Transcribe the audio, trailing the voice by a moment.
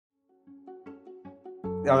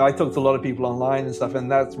I talk to a lot of people online and stuff,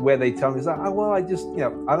 and that's where they tell me, it's like, oh, well, I just,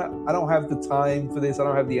 I don't have the time for this. I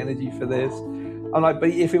don't have the energy for this. I'm like, but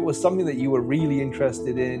if it was something that you were really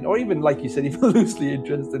interested in, or even like you said, even loosely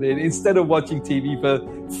interested in, instead of watching TV for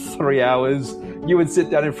 3 hours, you would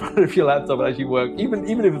sit down in front of your laptop and actually work, even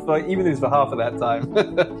if it's for half of that time.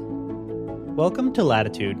 Welcome to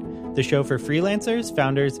Latitude, the show for freelancers,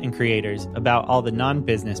 founders, and creators about all the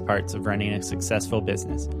non-business parts of running a successful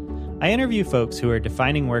business. I interview folks who are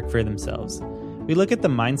defining work for themselves. We look at the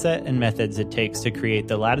mindset and methods it takes to create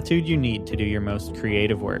the latitude you need to do your most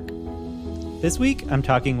creative work. This week, I'm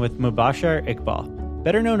talking with Mubashar Iqbal,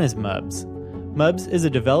 better known as Mubs. Mubs is a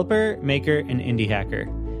developer, maker, and indie hacker.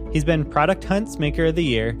 He's been Product Hunt's Maker of the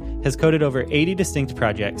Year, has coded over 80 distinct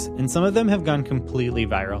projects, and some of them have gone completely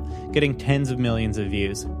viral, getting tens of millions of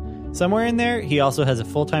views. Somewhere in there, he also has a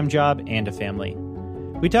full-time job and a family.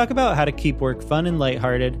 We talk about how to keep work fun and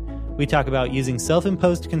lighthearted. We talk about using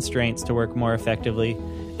self-imposed constraints to work more effectively.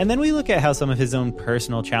 And then we look at how some of his own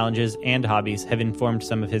personal challenges and hobbies have informed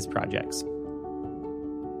some of his projects.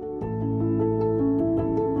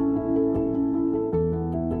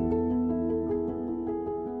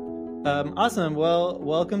 Awesome. Well,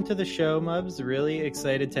 welcome to the show, Mubs. Really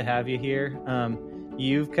excited to have you here.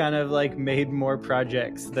 You've kind of like made more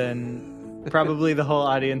projects than probably the whole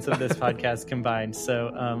audience of this podcast combined. So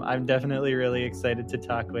I'm definitely really excited to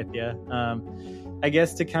talk with you. I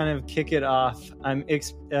guess to kind of kick it off, I'm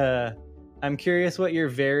curious what your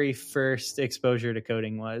very first exposure to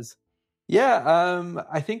coding was. Yeah,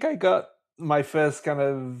 I think I got my first kind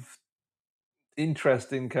of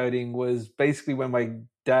interest in coding was basically when my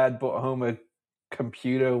dad brought home a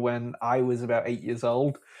computer when I was about 8 years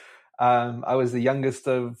old. I was the youngest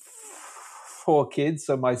of 4 kids,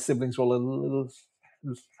 so my siblings were a little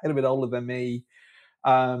bit older than me.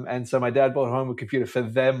 And so my dad brought home a computer for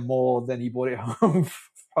them more than he brought it home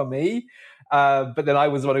for me. But then I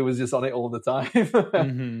was the one who was just on it all the time.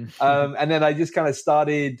 Mm-hmm. And then I just kind of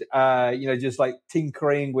started, just like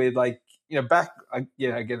tinkering with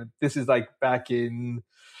again, this is like back in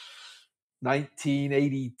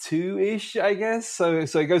 1982-ish, I guess. So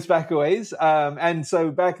it goes back a ways. And so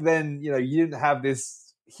back then, you didn't have this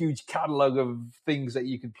huge catalog of things that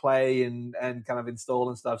you could play and kind of install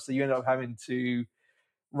and stuff. So you ended up having to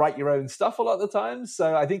write your own stuff a lot of the time.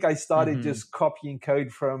 So I think I started just copying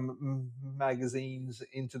code from magazines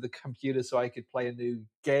into the computer so I could play a new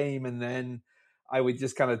game. And then I would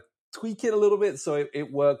just kind of tweak it a little bit so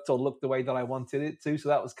it worked or looked the way that I wanted it to. So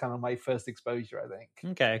that was kind of my first exposure, I think.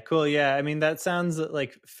 Okay, cool. Yeah, I mean, that sounds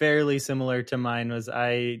like fairly similar to mine.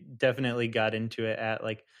 I definitely got into it at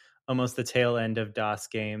like almost the tail end of DOS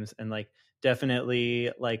games, and like definitely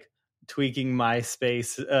like tweaking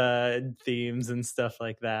MySpace themes and stuff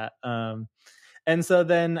like that. And so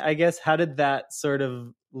then I guess how did that sort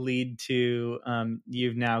of lead to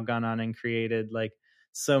you've now gone on and created like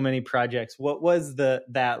so many projects? What was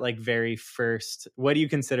that like very first, what do you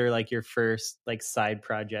consider like your first like side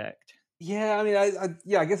project? Yeah, I mean, I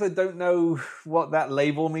guess I don't know what that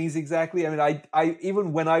label means exactly. I mean, I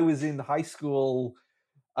even when I was in high school,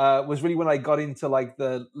 was really when I got into like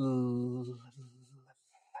the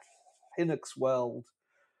Linux world.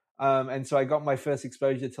 And so I got my first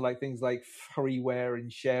exposure to like things like freeware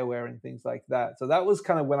and shareware and things like that. So that was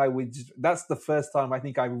kind of when that's the first time I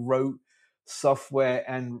think I wrote software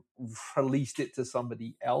and released it to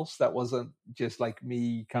somebody else. That wasn't just like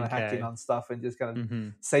me kind of hacking on stuff and just kind of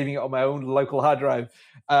saving it on my own local hard drive.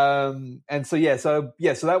 And so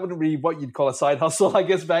that wouldn't be what you'd call a side hustle, I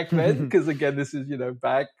guess, back then, because again, this is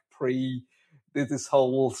back pre this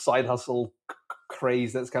whole side hustle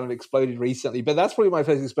craze that's kind of exploded recently. But that's probably my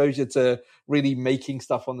first exposure to really making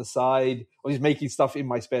stuff on the side, or just making stuff in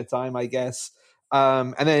my spare time, I guess.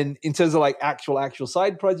 And then in terms of like actual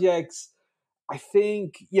side projects, I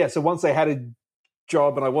think, so once I had a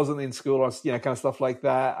job and I wasn't in school or, kind of stuff like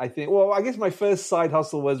that, I think, well, I guess my first side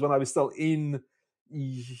hustle was when I was still in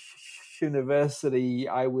university.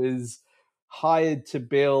 I was hired to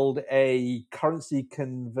build a currency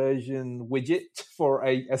conversion widget for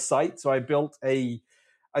a site. So I built a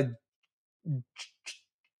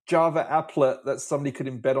Java applet that somebody could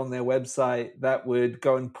embed on their website that would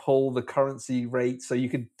go and pull the currency rate. So you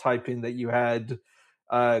could type in that you had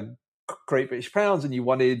Great British pounds and you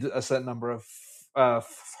wanted a certain number of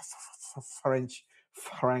French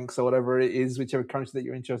francs or whatever it is, whichever currency that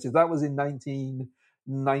you're interested in. That was in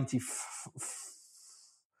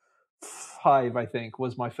 1995, I think,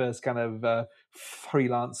 was my first kind of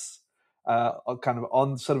freelance kind of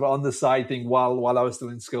on the side thing while I was still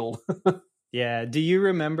in school. Yeah. Do you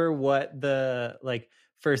remember what the like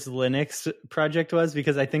first Linux project was,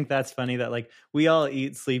 because I think that's funny that like we all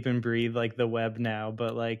eat, sleep, and breathe like the web now,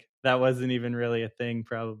 but like that wasn't even really a thing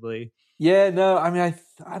probably. Yeah, no, I mean,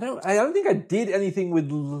 I don't think I did anything with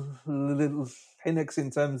Linux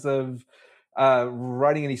in terms of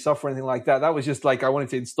writing any software or anything like that. That was just like I wanted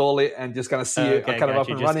to install it and just kind of see it kind of up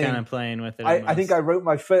and just running. Kind of playing with it. I think I wrote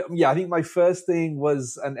my first. Yeah, I think my first thing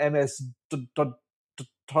was an MS-DOS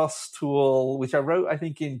tool, which I wrote I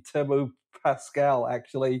think in Turbo Pascal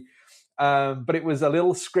actually, but it was a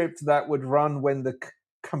little script that would run when the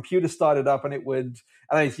computer started up, and it would.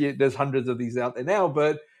 And there's hundreds of these out there now,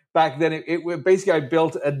 but back then it basically I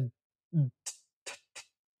built a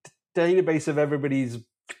database of everybody's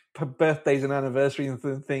birthdays and anniversaries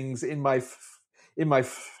and things in my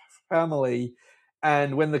family,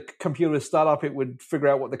 and when the computer would start up, it would figure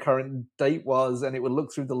out what the current date was, and it would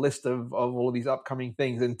look through the list of all of these upcoming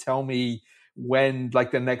things and tell me when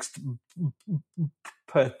like the next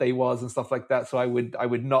birthday was and stuff like that, so I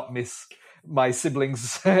would not miss my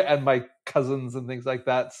siblings and my cousins and things like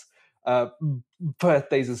that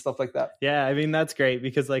birthdays and stuff like that. Yeah, I mean that's great,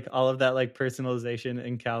 because like all of that like personalization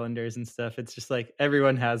and calendars and stuff, it's just like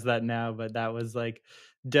everyone has that now, but that was like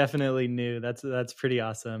definitely new. That's pretty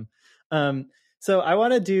awesome. So I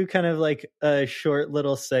want to do kind of like a short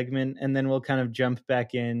little segment, and then we'll kind of jump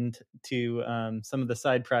back into some of the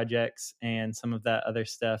side projects and some of that other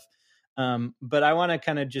stuff. But I want to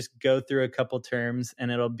kind of just go through a couple terms, and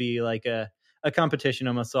it'll be like a competition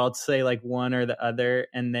almost. So I'll say like one or the other,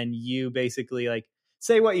 and then you basically like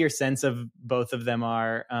say what your sense of both of them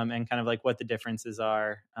are, and kind of like what the differences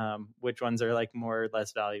are, which ones are like more or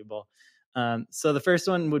less valuable. So the first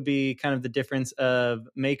one would be kind of the difference of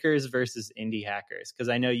makers versus indie hackers, because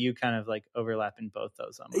I know you kind of like overlap in both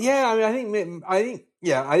those. Almost. Yeah, I mean, I think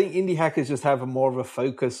indie hackers just have more of a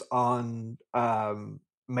focus on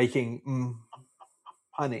making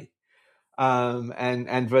money,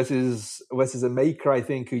 and versus a maker, I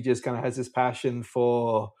think, who just kind of has this passion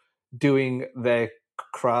for doing their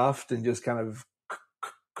craft and just kind of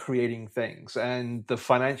creating things, and the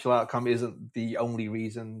financial outcome isn't the only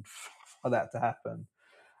reason for that to happen.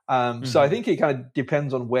 So I think it kind of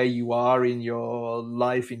depends on where you are in your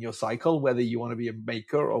life, in your cycle, whether you want to be a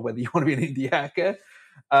maker or whether you want to be an indie hacker.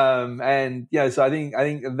 And yeah, so I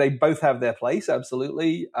think they both have their place.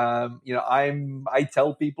 Absolutely. I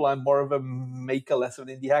tell people I'm more of a maker, less of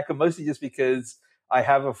an indie hacker, mostly just because I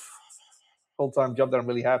have a full-time job that I'm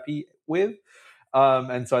really happy with.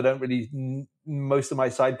 And so I don't really, most of my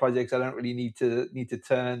side projects, I don't really need to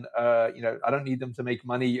turn, I don't need them to make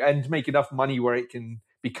money and make enough money where it can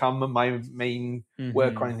become my main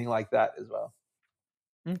work or anything like that as well.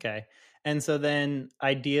 Okay. And so then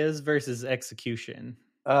ideas versus execution.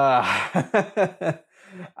 So,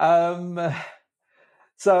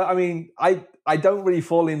 I mean, I don't really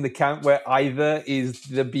fall in the camp where either is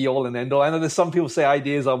the be all and end all. I know there's some people say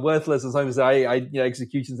ideas are worthless, and some people say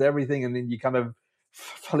execution's everything, and then you kind of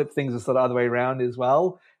flip things the sort of other way around as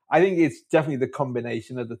well. I think it's definitely the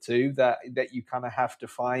combination of the two that you kind of have to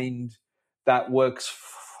find that works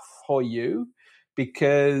for you,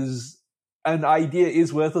 because an idea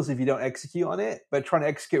is worthless if you don't execute on it, but trying to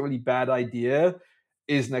execute a really bad idea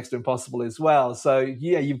is next to impossible as well. So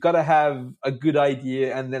yeah, you've got to have a good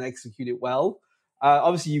idea and then execute it well.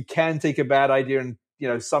 Obviously, you can take a bad idea and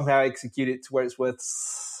somehow execute it to where it's worth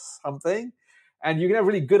something, and you can have a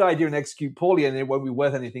really good idea and execute poorly, and it won't be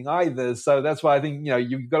worth anything either. So that's why I think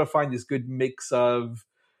you've got to find this good mix of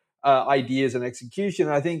ideas and execution.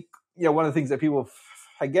 And I think one of the things that people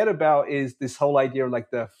forget about is this whole idea of like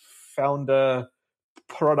the founder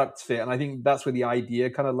product fit, and I think that's where the idea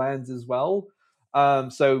kind of lands as well.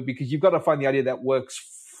 So because you've got to find the idea that works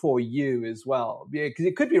for you as well, because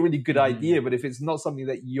it could be a really good idea, but if it's not something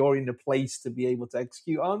that you're in a place to be able to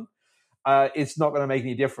execute on, it's not going to make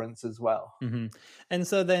any difference as well. And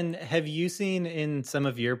so then have you seen in some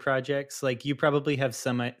of your projects, like you probably have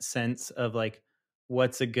some sense of like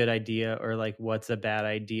what's a good idea or like what's a bad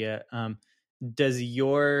idea. Does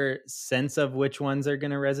your sense of which ones are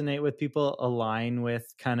going to resonate with people align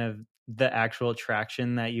with kind of the actual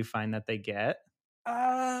traction that you find that they get?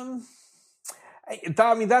 I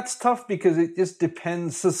mean, that's tough because it just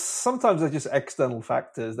depends. So sometimes they're just external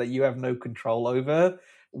factors that you have no control over,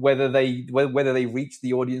 whether they reach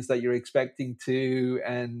the audience that you're expecting to,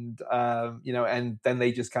 and and then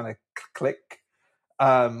they just kind of click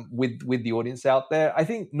with the audience out there. I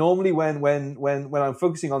think normally when I'm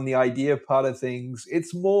focusing on the idea part of things,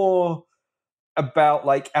 it's more about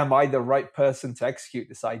like, am I the right person to execute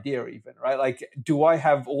this idea even, right? Like, do I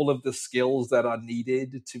have all of the skills that are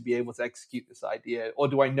needed to be able to execute this idea? Or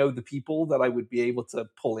do I know the people that I would be able to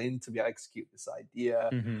pull in to be able to execute this idea?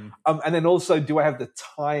 Mm-hmm. And then also, do I have the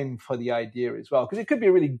time for the idea as well? Because it could be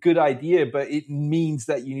a really good idea, but it means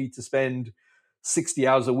that you need to spend 60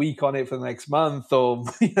 hours a week on it for the next month or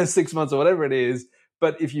 6 months or whatever it is.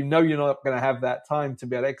 But if you know you're not going to have that time to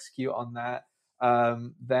be able to execute on that,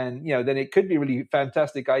 then it could be a really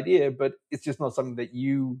fantastic idea, but it's just not something that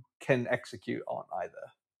you can execute on either.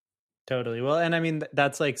 Totally. Well, and I mean,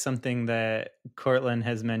 that's like something that Cortland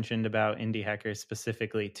has mentioned about indie hackers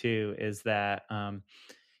specifically too, is that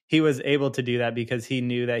he was able to do that because he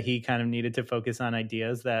knew that he kind of needed to focus on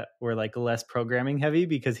ideas that were like less programming heavy,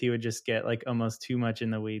 because he would just get like almost too much in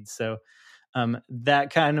the weeds. So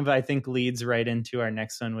that kind of, I think, leads right into our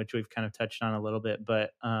next one, which we've kind of touched on a little bit, but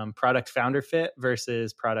product founder fit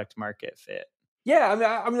versus product market fit.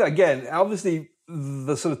 Yeah, I mean, again, obviously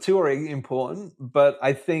the sort of two are important, but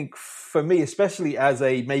I think for me, especially as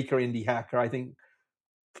a maker indie hacker, I think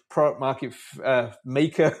product market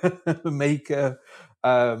maker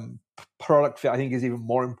product fit, I think, is even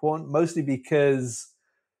more important, mostly because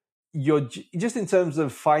you're just in terms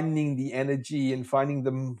of finding the energy and finding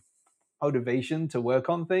the motivation to work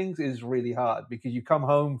on things is really hard, because you come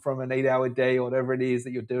home from an 8-hour day or whatever it is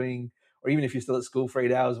that you're doing, or even if you're still at school for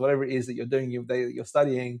 8 hours, whatever it is that you're doing your day that you're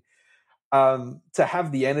studying, to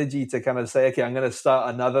have the energy to kind of say, okay, I'm going to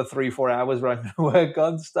start another 3-4 hours where I'm going to work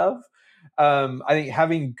on stuff. I think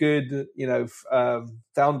having good,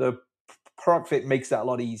 founder product fit makes that a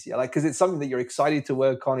lot easier. Like, because it's something that you're excited to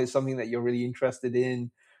work on. It's something that you're really interested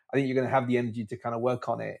in. I think you're going to have the energy to kind of work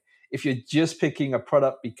on it. If you're just picking a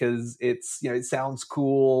product because it's, it sounds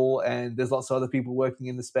cool and there's lots of other people working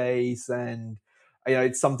in the space, and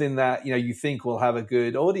it's something that you think will have a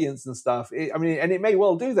good audience and stuff. And it may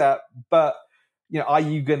well do that, but are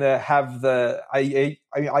you going to have the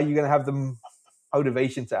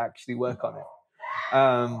motivation to actually work on it?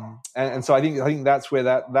 And so I think that's where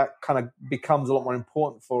that kind of becomes a lot more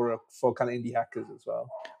important for kind of indie hackers as well.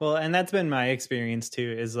 Well, and that's been my experience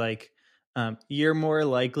too, is like you're more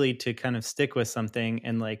likely to kind of stick with something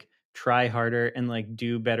and like try harder and like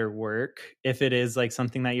do better work if it is like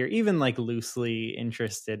something that you're even like loosely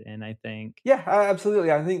interested in, I think. Yeah,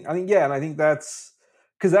 absolutely. I think yeah, and I think that's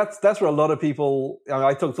because that's where a lot of people.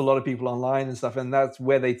 I talk to a lot of people online and stuff, and that's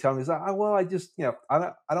where they tell me, "Like, oh, well, I just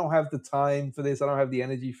I don't have the time for this. I don't have the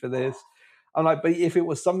energy for this." I'm like, but if it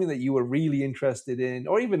was something that you were really interested in,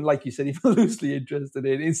 or even like you said, even loosely interested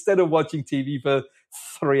in, instead of watching TV for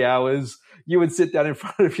 3 hours, you would sit down in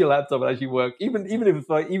front of your laptop and actually work, even if it's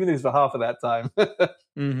for half of that time.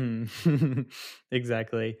 Mm-hmm.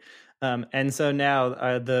 Exactly. And so now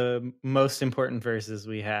the most important verses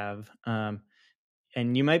we have,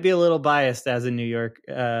 and you might be a little biased as a New York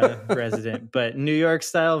resident, but New York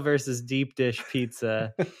style versus deep dish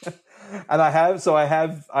pizza. And I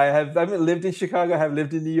haven't lived in Chicago. I have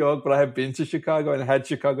lived in New York, but I have been to Chicago and had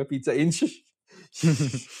Chicago pizza in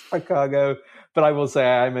Chicago. But I will say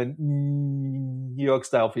I'm a New York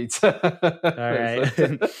style pizza. All right.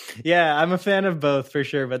 Yeah, I'm a fan of both for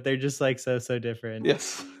sure, but they're just like so different.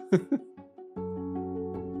 Yes.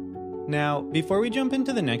 Now, before we jump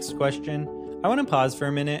into the next question, I want to pause for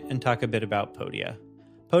a minute and talk a bit about Podia.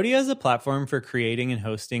 Podia is a platform for creating and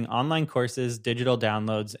hosting online courses, digital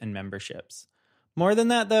downloads, and memberships. More than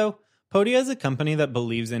that, though, Podia is a company that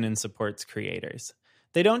believes in and supports creators.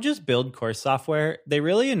 They don't just build course software, they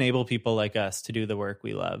really enable people like us to do the work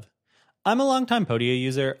we love. I'm a longtime Podia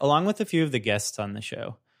user, along with a few of the guests on the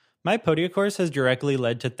show. My Podia course has directly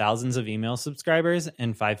led to thousands of email subscribers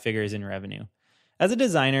and 5 figures in revenue. As a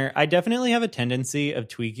designer, I definitely have a tendency of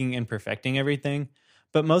tweaking and perfecting everything,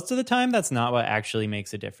 but most of the time that's not what actually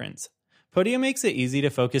makes a difference. Podia makes it easy to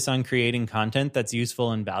focus on creating content that's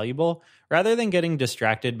useful and valuable, rather than getting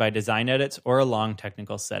distracted by design edits or a long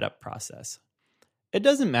technical setup process. It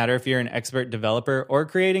doesn't matter if you're an expert developer or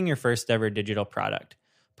creating your first ever digital product.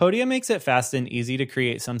 Podia makes it fast and easy to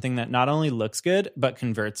create something that not only looks good, but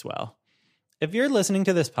converts well. If you're listening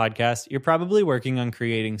to this podcast, you're probably working on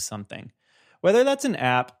creating something. Whether that's an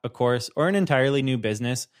app, a course, or an entirely new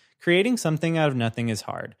business, creating something out of nothing is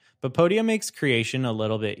hard, but Podia makes creation a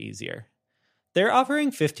little bit easier. They're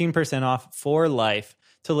offering 15% off for life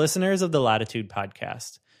to listeners of the Latitude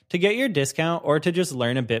podcast. To get your discount or to just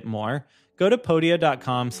learn a bit more, go to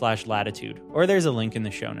podia.com/latitude, or there's a link in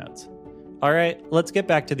the show notes. All right, let's get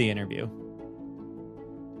back to the interview.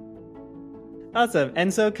 Awesome.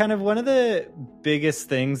 And so kind of one of the biggest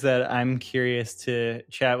things that I'm curious to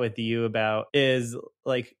chat with you about is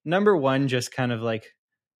like, number one, just kind of like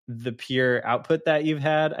the pure output that you've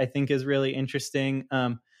had, I think is really interesting.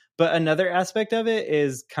 But another aspect of it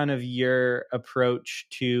is kind of your approach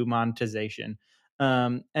to monetization.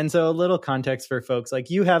 And so a little context for folks, like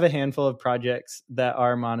you have a handful of projects that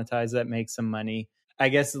are monetized that make some money. I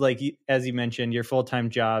guess like as you mentioned, your full-time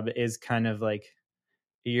job is kind of like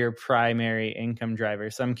your primary income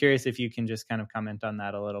driver. So I'm curious if you can just kind of comment on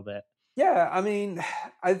that a little bit. Yeah, I mean,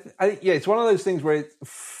 yeah, it's one of those things where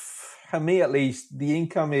for me at least, the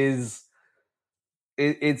income is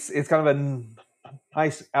it's kind of a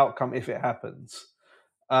nice outcome if it happens.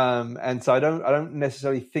 And so I don't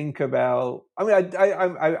necessarily think about. I mean,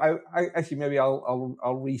 I actually maybe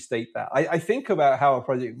I'll restate that. I think about how a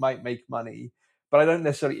project might make money, but I don't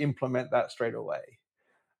necessarily implement that straight away.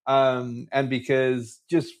 And because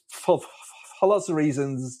just for lots of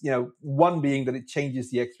reasons, one being that it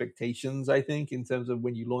changes the expectations, I think, in terms of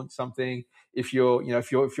when you launch something. If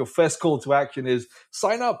your first call to action is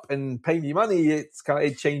sign up and pay me money,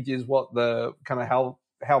 it changes what the kind of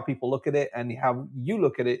how people look at it and how you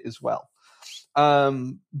look at it as well.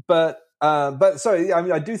 But sorry, I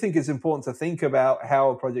mean, I do think it's important to think about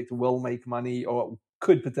how a project will make money or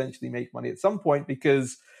could potentially make money at some point,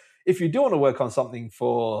 because if you do want to work on something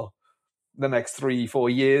for the next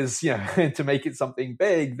 3-4 years, to make it something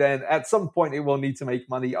big, then at some point it will need to make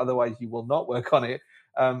money. Otherwise, you will not work on it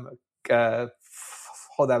for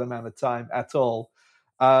that amount of time at all.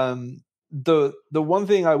 The one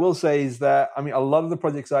thing I will say is that, I mean, a lot of the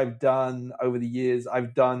projects I've done over the years,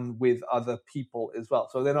 I've done with other people as well.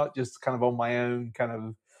 So they're not just kind of on my own, kind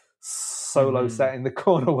of solo sat in the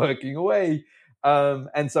corner working away.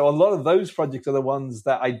 And so a lot of those projects are the ones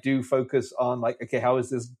that I do focus on, like, okay, how is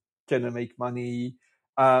this going to make money?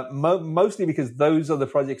 Mostly because those are the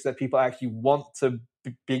projects that people actually want to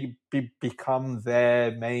become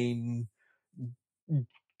their main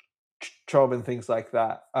job and things like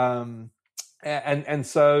that. And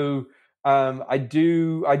so I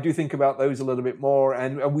do think about those a little bit more,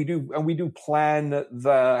 and we do plan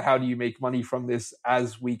the how do you make money from this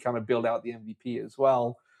as we kind of build out the MVP as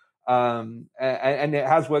well. And it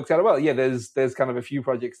has worked out well. Yeah, there's kind of a few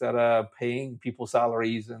projects that are paying people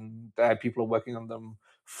salaries, and people are working on them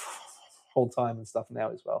full time and stuff now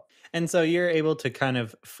as well. And so you're able to kind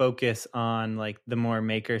of focus on like the more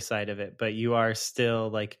maker side of it, but you are still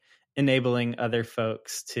like enabling other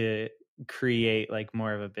folks to create like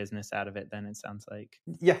more of a business out of it, then it sounds like.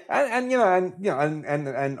 Yeah.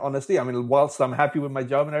 And honestly, I mean, whilst I'm happy with my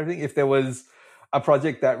job and everything, if there was a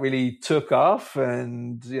project that really took off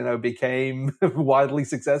and, became widely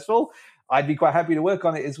successful, I'd be quite happy to work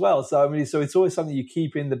on it as well. So, I mean, so it's always something you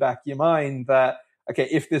keep in the back of your mind that, okay,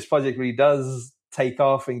 if this project really does take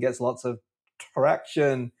off and gets lots of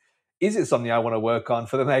traction, is it something I want to work on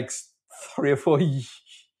for the next 3 or 4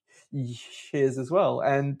 years as well?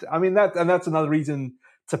 And I mean, that's another reason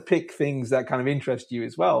to pick things that kind of interest you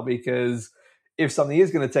as well, because if something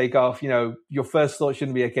is going to take off, your first thought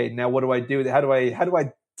shouldn't be, okay, now what do I do with it? How do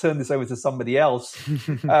I turn this over to somebody else?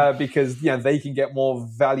 Because they can get more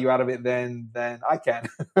value out of it than I can.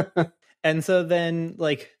 And so then,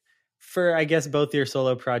 like, for I guess both your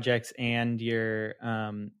solo projects and your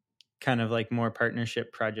kind of like more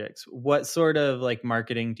partnership projects, what sort of like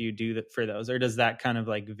marketing do you do for those, or does that kind of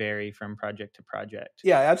like vary from project to project?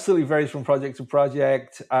 Yeah, absolutely varies from project to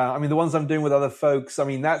project. I mean, the ones I'm doing with other folks, I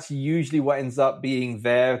mean, that's usually what ends up being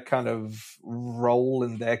their kind of role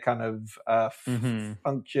and their kind of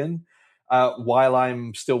function, while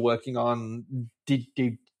I'm still working on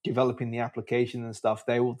developing the application and stuff.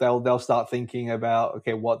 They'll start thinking about,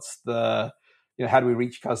 okay, what's the, how do we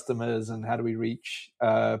reach customers and how do we reach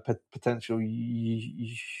potential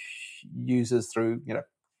users through,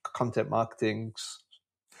 content marketing,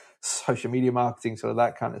 social media marketing, sort of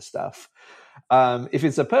that kind of stuff. If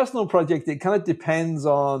it's a personal project, it kind of depends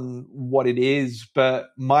on what it is. But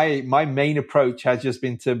my main approach has just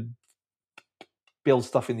been to build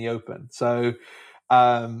stuff in the open. So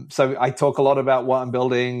I talk a lot about what I'm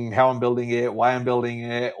building, how I'm building it, why I'm building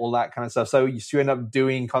it, all that kind of stuff. So you end up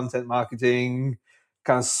doing content marketing,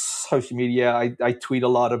 kind of social media. I tweet a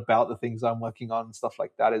lot about the things I'm working on and stuff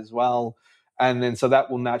like that as well. And then so that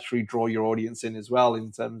will naturally draw your audience in as well,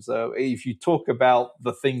 in terms of if you talk about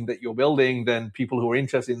the thing that you're building, then people who are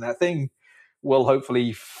interested in that thing will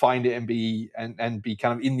hopefully find it and be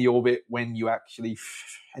kind of in the orbit when you actually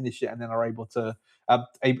finish it, and then are able to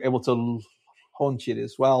launch it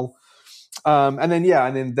as well. And then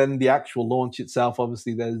the actual launch itself,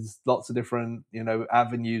 obviously there's lots of different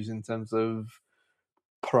avenues in terms of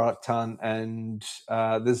product hunt, and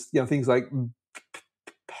there's things like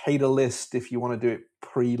pay to list if you want to do it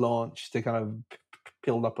pre-launch to kind of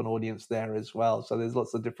build up an audience there as well. So there's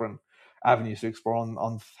lots of different avenues to explore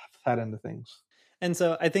on that end of things. And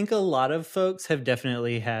so I think a lot of folks have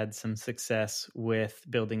definitely had some success with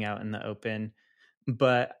building out in the open,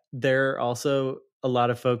 but there are also a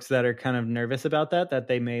lot of folks that are kind of nervous about that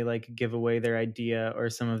they may like give away their idea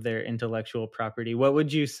or some of their intellectual property. What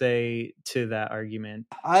would you say to that argument?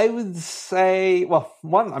 I would say, well,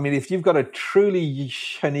 one, I mean, if you've got a truly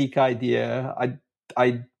unique idea,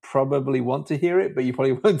 I probably want to hear it, but you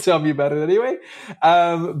probably won't tell me about it anyway.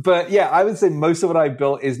 But yeah, I would say most of what I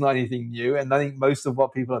built is not anything new. And I think most of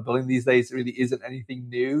what people are building these days really isn't anything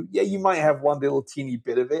new. Yeah, you might have one little teeny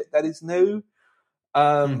bit of it that is new.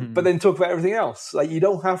 But then talk about everything else. Like, you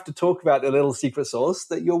don't have to talk about the little secret sauce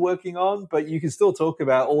that you're working on, but you can still talk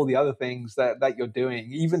about all the other things that you're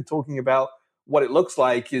doing. Even talking about what it looks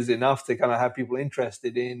like is enough to kind of have people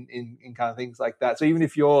interested in kind of things like that. So even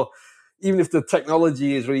if the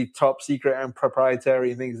technology is really top secret and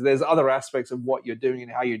proprietary and things, there's other aspects of what you're doing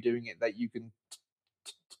and how you're doing it that you can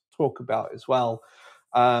talk about as well.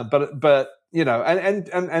 But you know,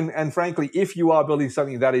 and frankly, if you are building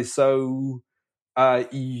something that is so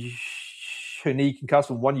unique and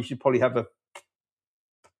custom, one, you should probably have a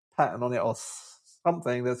pattern on it or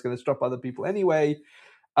something that's going to stop other people anyway.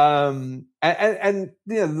 And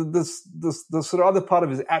you know, the sort of other part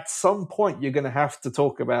of it is, at some point you're going to have to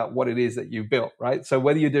talk about what it is that you built, right? So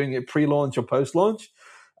whether you're doing it pre-launch or post-launch,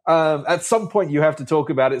 at some point you have to talk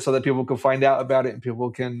about it so that people can find out about it and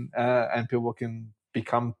people can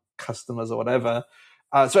become customers or whatever.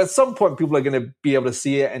 So at some point people are going to be able to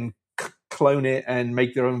see it and clone it and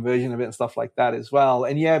make their own version of it and stuff like that as well.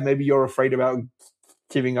 And yeah, maybe you're afraid about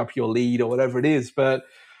giving up your lead or whatever it is, but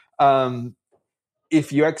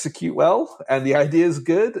if you execute well and the idea is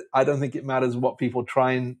good, I don't think it matters what people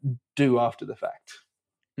try and do after the fact.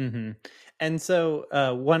 Mm-hmm. And so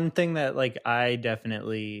one thing that like I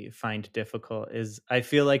definitely find difficult is I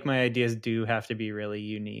feel like my ideas do have to be really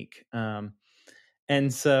unique.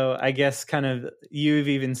 And so I guess kind of you've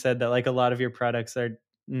even said that like a lot of your products are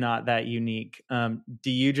not that unique. Do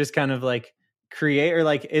you just kind of like create, or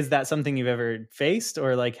like is that something you've ever faced,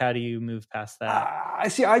 or like how do you move past that? I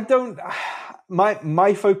see. I don't.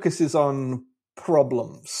 My focus is on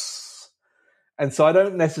problems, and so I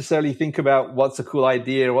don't necessarily think about what's a cool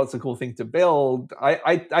idea or what's a cool thing to build.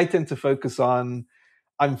 I tend to focus on,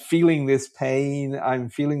 I'm feeling this pain, I'm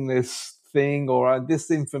feeling this thing, or this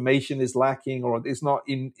information is lacking, or it's not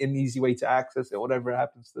in an easy way to access it, whatever it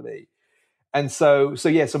happens to be. And so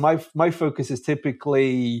my focus is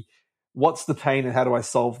typically, what's the pain and how do I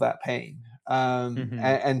solve that pain?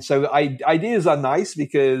 And so ideas are nice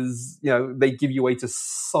because, you know, they give you a way to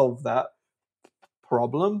solve that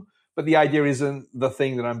problem, but the idea isn't the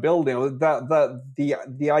thing that I'm building. Or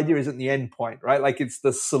the idea isn't the end point, right? Like, it's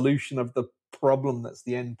the solution of the problem that's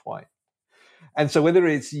the end point. And so whether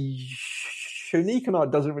it's unique or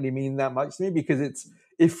not doesn't really mean that much to me, because it's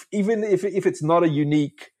if it's not a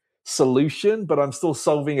unique solution, but I'm still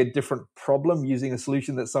solving a different problem using a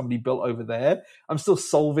solution that somebody built over there, I'm still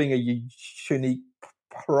solving a unique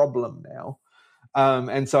problem now.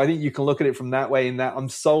 And so I think you can look at it from that way, in that I'm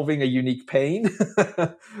solving a unique pain,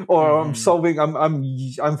 or I'm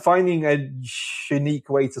finding a unique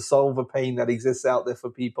way to solve a pain that exists out there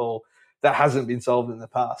for people that hasn't been solved in the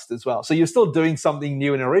past as well. So you're still doing something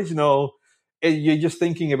new and original. You're just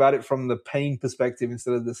thinking about it from the pain perspective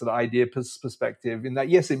instead of the sort of idea perspective, in that,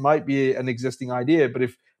 yes, it might be an existing idea, but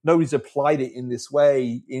if nobody's applied it in this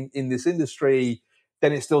way in this industry,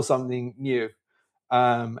 then it's still something new.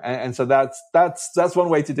 And so that's one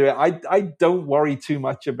way to do it. I don't worry too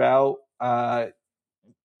much about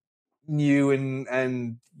new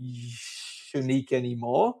and unique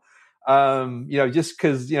anymore. You know, just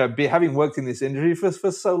because, you know, having worked in this industry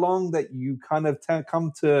for so long, that you kind of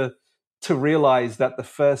come to realize that the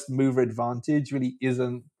first mover advantage really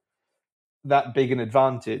isn't that big an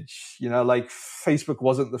advantage. You know, like, Facebook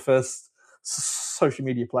wasn't the first social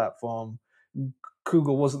media platform.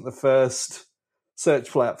 Google wasn't the first search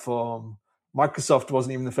platform. Microsoft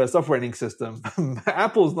wasn't even the first operating system.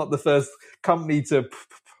 Apple's not the first company to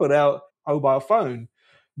put out a mobile phone.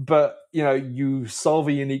 But, you know, you solve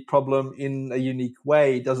a unique problem in a unique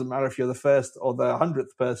way. It doesn't matter if you're the first or the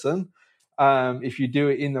 100th person. If you do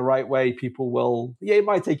it in the right way, people will. Yeah, it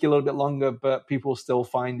might take you a little bit longer, but people still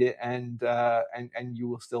find it, and you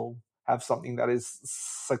will still have something that is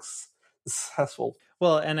successful.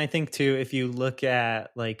 Well, and I think too, if you look at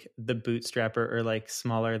like the bootstrapper or like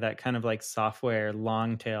smaller, that kind of like software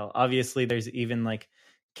long tail, obviously there's even like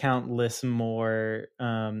countless more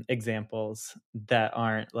examples that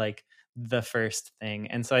aren't like the first thing.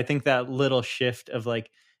 And so I think that little shift of like,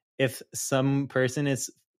 if some person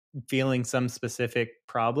is feeling some specific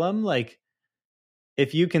problem, like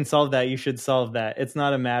if you can solve that, you should solve that. It's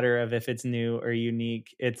not a matter of if it's new or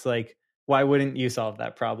unique. It's like, why wouldn't you solve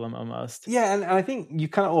that problem almost? Yeah, and I think you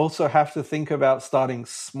kind of also have to think about starting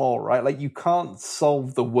small, right? Like you can't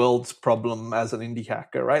solve the world's problem as an indie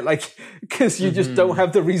hacker, right? Like, because you just don't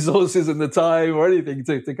have the resources and the time or anything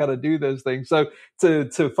to kind of do those things. So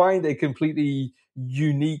to find a completely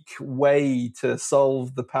unique way to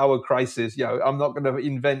solve the power crisis, I'm not going to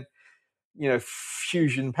invent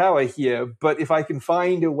fusion power here, but if I can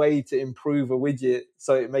find a way to improve a widget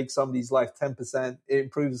so it makes somebody's life 10%, it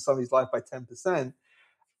improves somebody's life by 10%,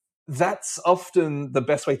 that's often the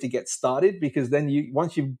best way to get started, because then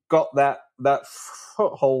once you've got that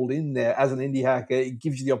foothold in there as an indie hacker, it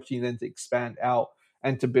gives you the opportunity then to expand out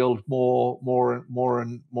and to build more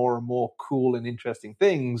and more cool and interesting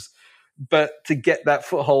things. But to get that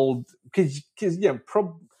foothold, because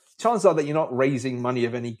chances are that you're not raising money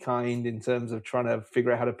of any kind in terms of trying to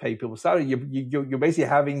figure out how to pay people's salary. You're basically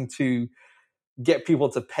having to get people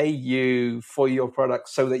to pay you for your product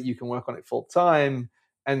so that you can work on it full time.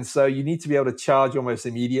 And so you need to be able to charge almost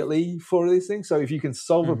immediately for these things. So if you can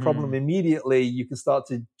solve a problem immediately, you can start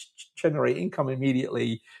to generate income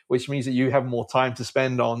immediately, which means that you have more time to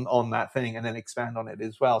spend on that thing and then expand on it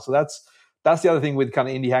as well. So that's the other thing with kind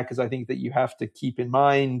of indie hackers, I think, that you have to keep in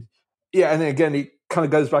mind. Yeah, and then again, it kind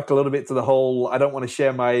of goes back a little bit to the whole, I don't want to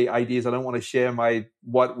share my ideas. I don't want to share my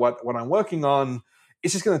what I'm working on.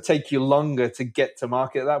 It's just going to take you longer to get to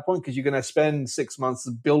market at that point, because you're going to spend 6 months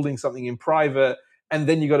building something in private, and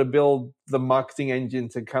then you got to build the marketing engine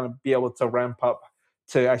to kind of be able to ramp up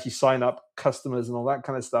to actually sign up customers and all that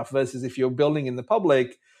kind of stuff. Versus if you're building in the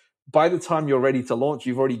public, by the time you're ready to launch,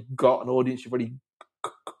 you've already got an audience, you've already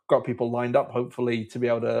got people lined up, hopefully, to be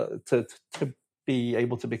able to be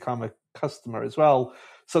able to become a customer as well,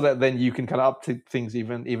 so that then you can kind of up to things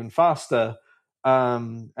even faster.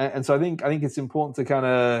 And so I think it's important to kind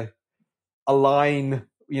of align,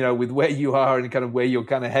 with where you are and kind of where you're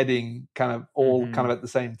kind of heading, kind of all kind of at the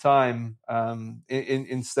same time,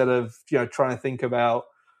 instead of trying to think about,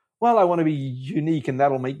 well, I want to be unique and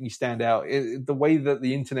that'll make me stand out. The way that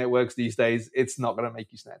the internet works these days, it's not going to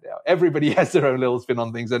make you stand out. Everybody has their own little spin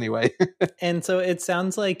on things anyway. And so it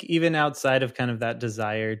sounds like even outside of kind of that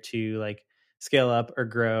desire to like scale up or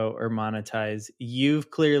grow or monetize,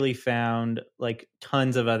 you've clearly found like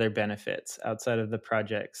tons of other benefits outside of the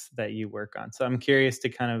projects that you work on. So I'm curious to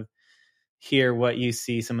kind of hear what you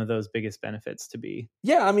see some of those biggest benefits to be.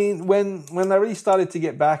 Yeah, I mean, when I really started to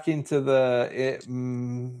get back into the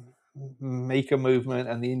maker movement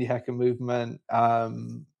and the indie hacker movement,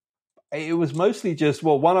 it was mostly just,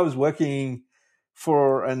 one, I was working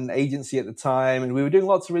for an agency at the time, and we were doing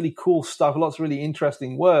lots of really cool stuff, lots of really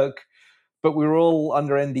interesting work, but we were all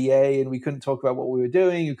under NDA and we couldn't talk about what we were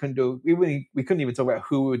doing. We couldn't even talk about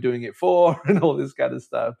who we were doing it for and all this kind of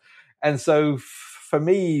stuff. And so for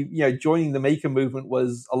me, joining the maker movement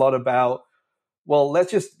was a lot about, well,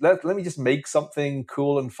 let me just make something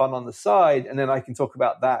cool and fun on the side, and then I can talk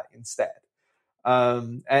about that instead.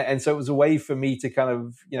 And so it was a way for me to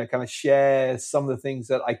kind of share some of the things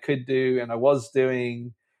that I could do and I was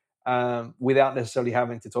doing, without necessarily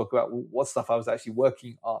having to talk about what stuff I was actually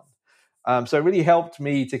working on. So it really helped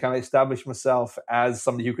me to kind of establish myself as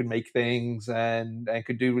somebody who could make things and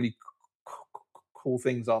could do really cool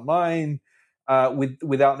things online,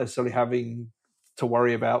 without necessarily having to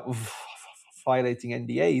worry about violating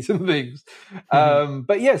NDAs and things.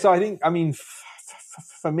 But yeah, so I think,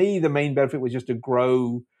 for me, the main benefit was just to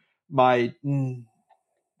grow my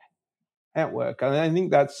network. And I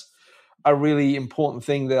think that's a really important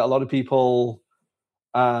thing that a lot of people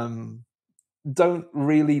don't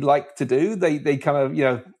really like to do. They kind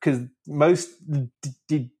of, because most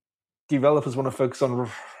developers want to focus on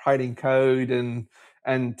writing code and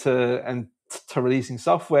to releasing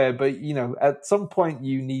software. But, at some point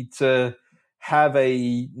you need to have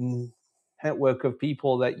a network of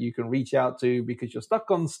people that you can reach out to because you're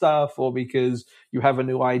stuck on stuff or because you have a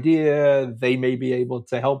new idea. They may be able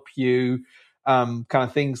to help you, kind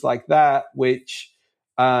of things like that, which,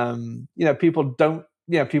 people don't,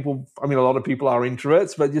 a lot of people are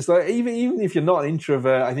introverts, but just like, even if you're not an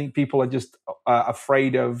introvert, I think people are just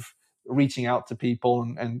afraid of reaching out to people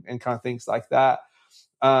and kind of things like that.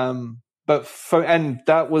 And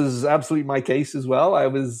that was absolutely my case as well.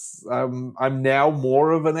 I'm now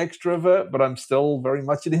more of an extrovert, but I'm still very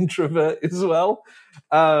much an introvert as well.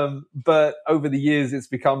 But over the years, it's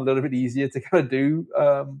become a little bit easier to kind of do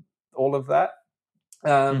all of that.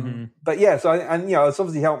 But yeah, so it's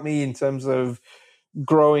obviously helped me in terms of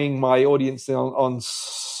growing my audience on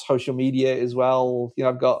social media as well.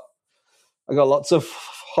 I've got I got lots of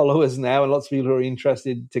followers now and lots of people who are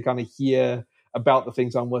interested to kind of hear about the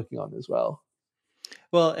things I'm working on as well.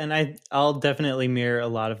 Well, and I'll definitely mirror a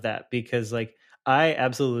lot of that because like I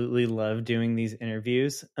absolutely love doing these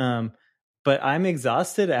interviews. But I'm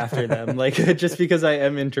exhausted after them, like just because I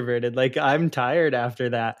am introverted, like I'm tired after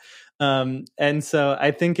that. And so I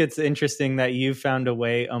think it's interesting that you found a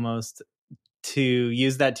way almost to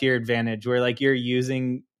use that to your advantage where like you're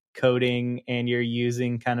using coding and you're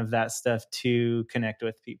using kind of that stuff to connect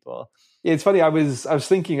with people. Yeah, it's funny. I was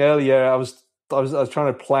thinking earlier. I was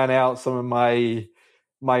trying to plan out some of my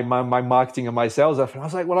marketing and my sales effort. I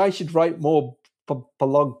was like, well, I should write more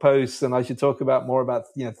blog posts, and I should talk about more about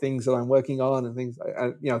things that I'm working on and things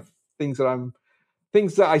things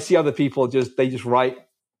that I see other people they just write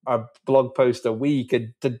a blog post a week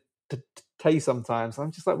a day sometimes.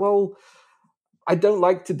 I'm just like, well, I don't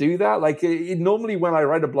like to do that. Like normally when I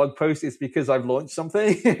write a blog post, it's because I've launched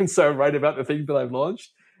something, and so I write about the thing that I've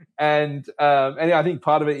launched. And I think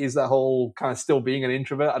part of it is that whole kind of still being an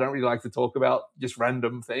introvert. I don't really like to talk about just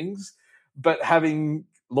random things, but having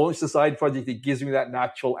launched a side project, it gives me that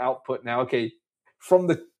natural output now. Okay, from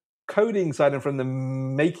the coding side and from the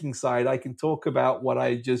making side, I can talk about what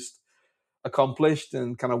I just accomplished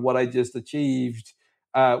and kind of what I just achieved,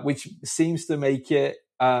 which seems to make it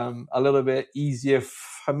a little bit easier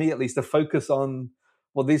for me, at least, to focus on,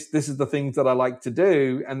 well, this is the things that I like to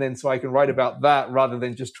do, and then so I can write about that rather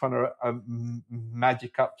than just trying to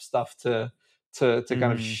magic up stuff to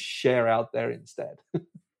kind of share out there instead.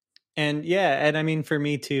 And yeah, and I mean, for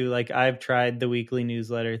me too, like I've tried the weekly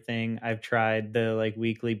newsletter thing. I've tried the like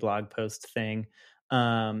weekly blog post thing.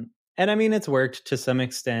 And I mean, it's worked to some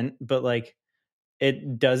extent, but like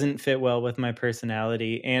it doesn't fit well with my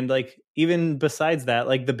personality. And like, even besides that,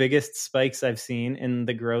 like the biggest spikes I've seen in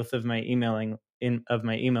the growth of my of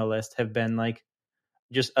my email list have been like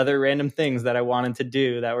just other random things that I wanted to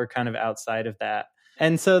do that were kind of outside of that.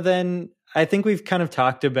 And so then I think we've kind of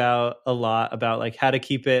talked about a lot about like how to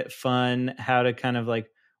keep it fun, how to kind of like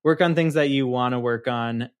work on things that you want to work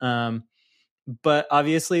on. But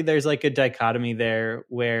obviously there's like a dichotomy there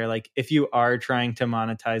where like if you are trying to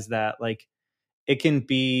monetize that, like it can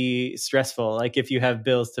be stressful. Like if you have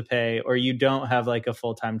bills to pay or you don't have like a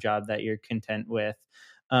full-time job that you're content with.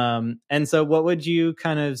 And so what would you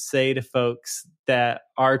kind of say to folks that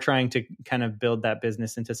are trying to kind of build that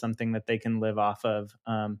business into something that they can live off of,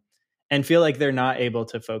 and feel like they're not able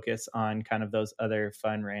to focus on kind of those other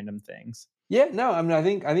fun, random things? Yeah, no, I mean,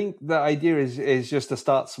 I think the idea is just to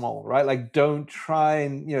start small, right? Like, don't try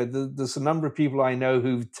and there's a number of people I know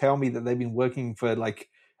who tell me that they've been working for like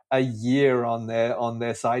a year on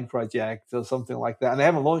their side project or something like that, and they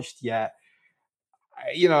haven't launched yet.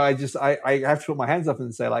 I have to put my hands up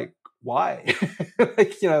and say, like, why?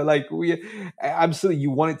 We absolutely, you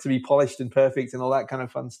want it to be polished and perfect and all that kind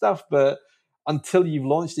of fun stuff, but until you've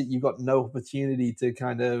launched it, you've got no opportunity to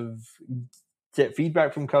kind of get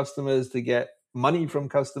feedback from customers, to get money from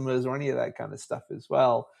customers, or any of that kind of stuff as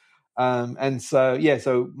well. And so,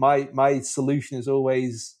 so my solution is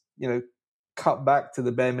always, cut back to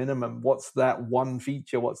the bare minimum. What's that one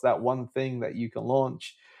feature? What's that one thing that you can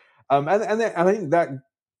launch? And I think that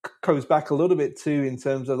goes back a little bit too in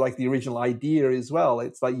terms of like the original idea as well.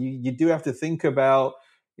 It's like you do have to think about,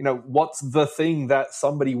 what's the thing that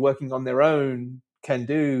somebody working on their own can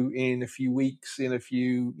do in a few weeks, in a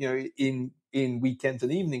few, in weekends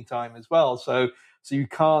and evening time as well. So you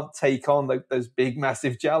can't take on like those big,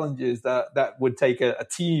 massive challenges that would take a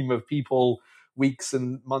team of people weeks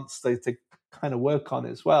and months to kind of work on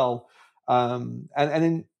as well.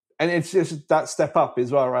 And it's just that step up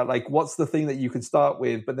as well, right? Like, what's the thing that you can start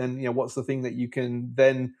with, but then what's the thing that you can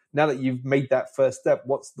then, now that you've made that first step,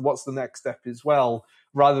 what's the next step as well,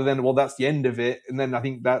 rather than, well, that's the end of it. And then I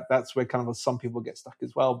think that's where kind of some people get stuck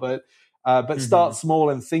as well. But start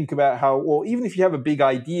small and think about how, or even if you have a big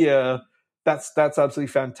idea, that's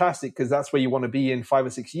absolutely fantastic, because that's where you want to be in 5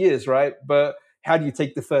 or 6 years, right? But how do you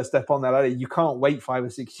take the first step on that idea? You can't wait 5 or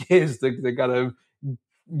 6 years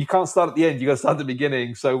you can't start at the end. You got to start at the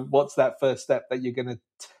beginning. So what's that first step that you're going to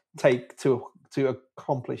take to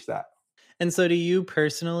accomplish that? And so do you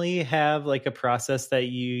personally have like a process that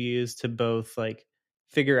you use to both like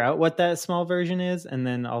figure out what that small version is and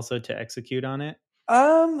then also to execute on it?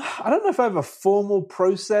 I don't know if I have a formal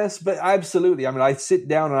process, but absolutely. I mean, I sit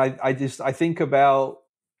down and I think about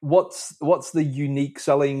what's the unique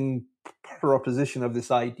selling proposition of this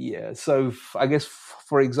idea. So I guess,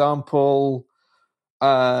 for example,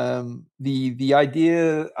 the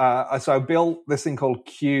idea, so I built this thing called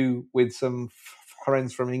Q with some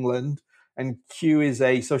friends from England, and Q is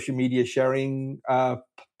a social media sharing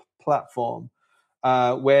platform.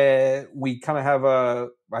 where we kind of have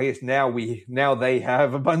I guess now they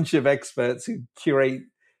have a bunch of experts who curate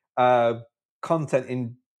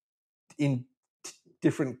content in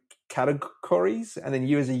different categories, and then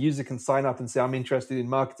you as a user can sign up and say, I'm interested in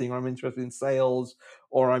marketing, or I'm interested in sales,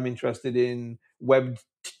 or I'm interested in web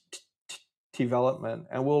development,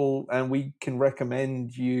 and we can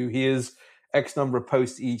recommend you, here's X number of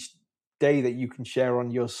posts each day that you can share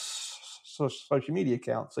on your social media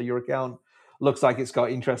account, so your account looks like it's got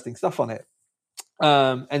interesting stuff on it.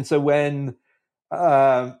 And so when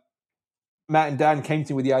Matt and Dan came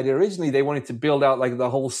to me with the idea originally, they wanted to build out like the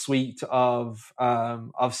whole suite of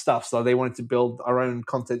stuff. So they wanted to build our own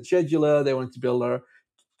content scheduler, they wanted to build a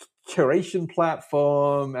curation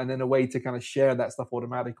platform, and then a way to kind of share that stuff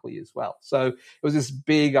automatically as well. So it was this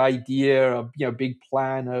big idea, of big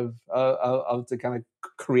plan of to kind of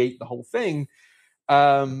create the whole thing.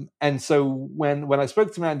 And so when I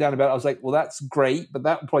spoke to Matt and Dan about it, I was like, well, that's great, but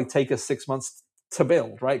that would probably take us 6 months to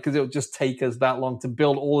build, right? Because it would just take us that long to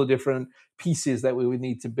build all the different pieces that we would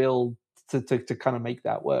need to build to kind of make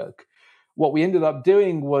that work. What we ended up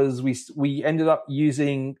doing was we ended up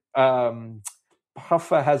using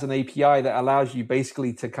Puffer has an API that allows you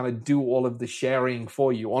basically to kind of do all of the sharing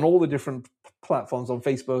for you on all the different platforms, on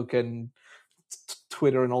Facebook and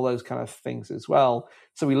Twitter and all those kind of things as well.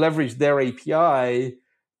 So we leveraged their API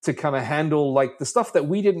to kind of handle like the stuff that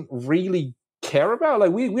we didn't really care about.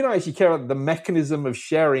 Like we don't actually care about the mechanism of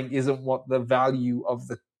sharing. Isn't what the value of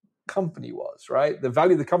the company was, right? The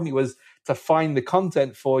value of the company was to find the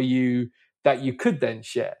content for you that you could then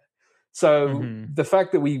share. So the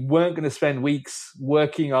fact that we weren't going to spend weeks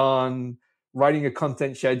working on writing a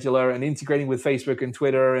content scheduler and integrating with Facebook and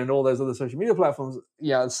Twitter and all those other social media platforms,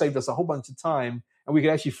 it saved us a whole bunch of time. And we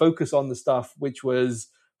could actually focus on the stuff which was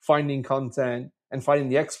finding content and finding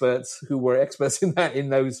the experts who were experts in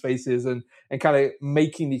those spaces, and kind of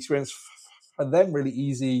making the experience for them really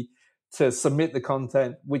easy to submit the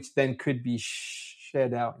content, which then could be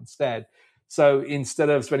shared out instead. So instead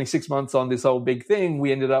of spending 6 months on this whole big thing,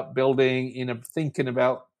 we ended up building in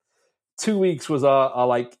about 2 weeks was our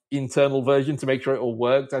like internal version to make sure it all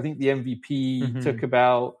worked. I think the MVP took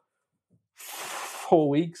about 4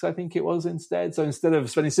 weeks, I think it was instead. So instead of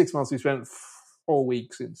spending 6 months, we spent 4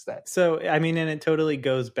 weeks instead. So, I mean, and it totally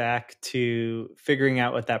goes back to figuring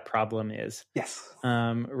out what that problem is. Yes.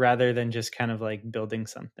 Rather than just kind of like building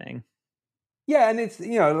something. Yeah, and it's,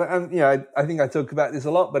 I think I talk about this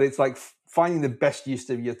a lot, but it's like finding the best use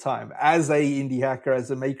of your time. As a indie hacker, as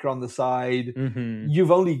a maker on the side,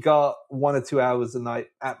 you've only got 1 or 2 hours a night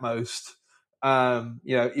at most.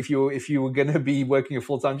 If you were going to be working a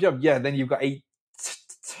full-time job, then you've got 8 to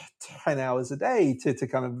 10 hours a day to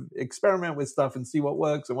kind of experiment with stuff and see what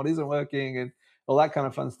works and what isn't working and all that kind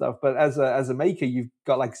of fun stuff. But as a maker, you've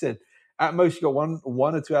got, like I said, at most you've got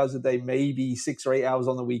 1 or 2 hours a day, maybe 6 or 8 hours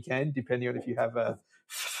on the weekend, depending on if you have a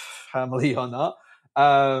family or not.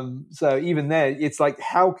 So even there, it's like,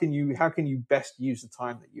 how can you best use the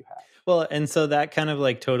time that you have? Well, and so that kind of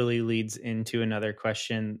like totally leads into another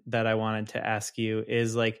question that I wanted to ask you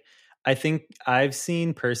is like, I think I've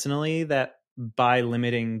seen personally that by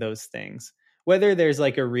limiting those things, whether there's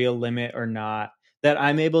like a real limit or not, that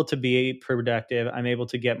I'm able to be productive, I'm able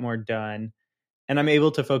to get more done, and I'm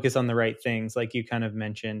able to focus on the right things, like you kind of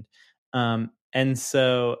mentioned. And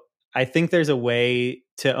so I think there's a way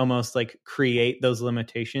to almost like create those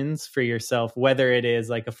limitations for yourself, whether it is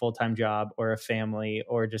like a full-time job or a family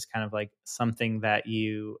or just kind of like something that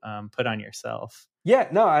you put on yourself. Yeah,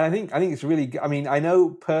 no, I think it's really good. I mean, I know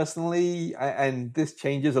personally, and this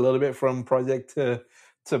changes a little bit from project to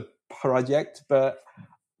project, but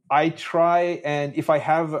I try, and if I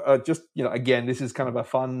have again, this is kind of a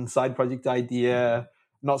fun side project idea,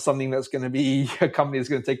 not something that's going to be a company that's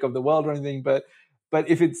going to take over the world or anything, but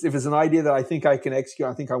if it's an idea that I think I can execute,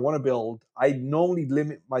 I think I want to build, I normally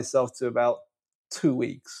limit myself to about 2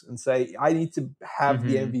 weeks and say, I need to have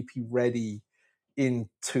the MVP ready in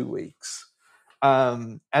 2 weeks.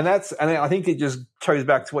 And I think it just goes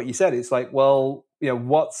back to what you said. It's like, well,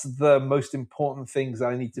 what's the most important things that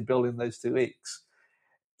I need to build in those 2 weeks?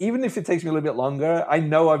 Even if it takes me a little bit longer, I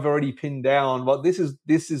know I've already pinned down, well, this is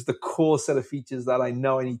the core set of features that I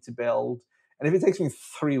know I need to build. And if it takes me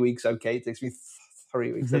 3 weeks, okay, it takes me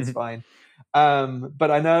 3 weeks, that's fine. But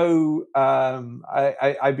I know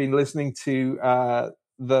I've been listening to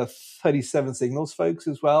the 37 Signals folks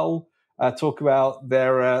as well, talk about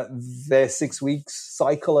their 6 weeks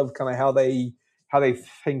cycle of kind of how they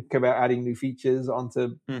think about adding new features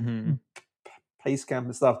onto Basecamp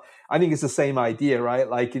and stuff. I think it's the same idea, right?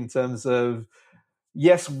 Like in terms of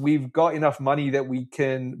yes, we've got enough money that we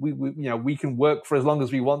can work for as long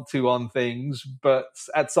as we want to on things, but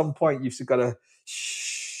at some point you've got to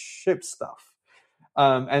ship stuff.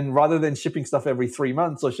 And rather than shipping stuff every 3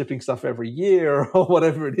 months or shipping stuff every year or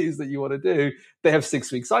whatever it is that you want to do, they have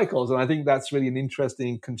 6-week cycles. And I think that's really an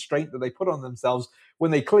interesting constraint that they put on themselves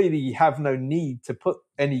when they clearly have no need to put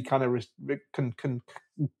any kind of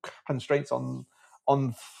constraints on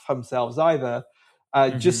themselves either.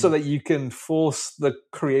 Just so that you can force the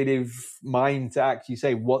creative mind to actually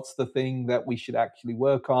say, what's the thing that we should actually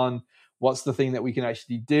work on? What's the thing that we can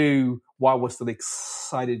actually do while we're still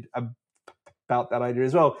excited about that idea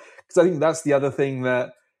as well? Because I think that's the other thing,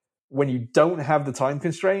 that when you don't have the time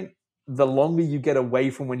constraint, the longer you get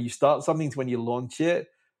away from when you start something to when you launch it,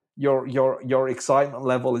 your excitement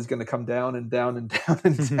level is going to come down and down and down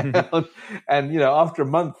and down. And after a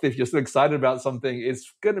month, if you're still excited about something,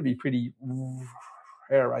 it's going to be pretty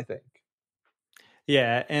rare, I think.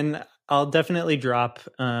 Yeah, and I'll definitely drop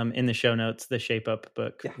in the show notes the Shape Up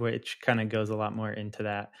book, which kind of goes a lot more into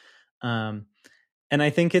that. And I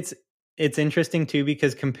think it's interesting too,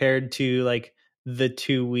 because compared to like the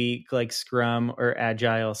 2-week like Scrum or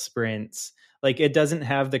Agile sprints, like it doesn't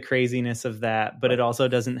have the craziness of that, but it also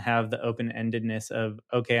doesn't have the open-endedness of,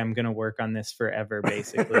 okay, I'm going to work on this forever,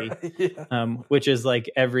 basically. Which is like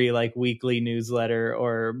every like weekly newsletter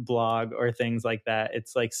or blog or things like that.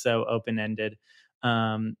 It's like so open-ended.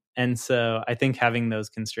 And so I think having those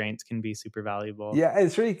constraints can be super valuable. Yeah,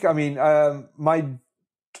 it's really, my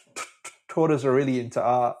daughters are really into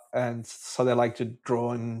art, and so they like to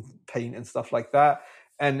draw and paint and stuff like that.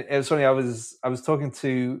 And it was funny, I was talking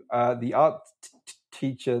to the art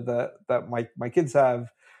teacher that my kids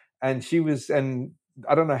have, and and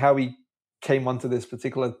I don't know how we came onto this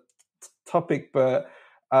particular topic, but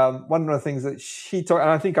one of the things that she talked,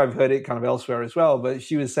 and I think I've heard it kind of elsewhere as well, but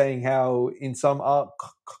she was saying how in some art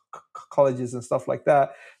colleges and stuff like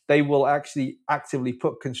that, they will actually actively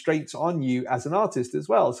put constraints on you as an artist as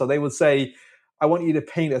well. So they would say, I want you to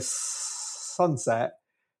paint a sunset,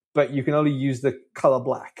 but you can only use the color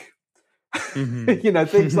black.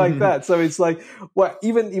 Things like that. So it's like, well,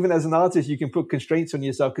 even as an artist, you can put constraints on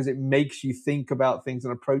yourself because it makes you think about things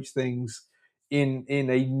and approach things in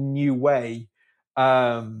a new way.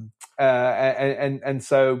 And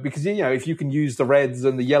so, because if you can use the reds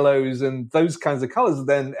and the yellows and those kinds of colors,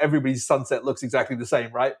 then everybody's sunset looks exactly the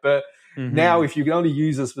same, right? But now, if you can only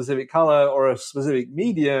use a specific color or a specific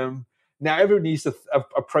medium, now everybody needs to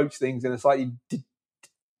approach things in a slightly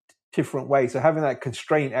different way. So having that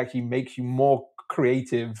constraint actually makes you more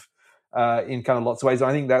creative in kind of lots of ways. And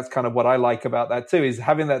I think that's kind of what I like about that too, is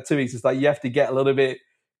having that 2 weeks. It's like you have to get a little bit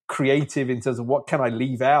creative in terms of what can I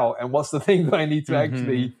leave out and what's the thing that I need to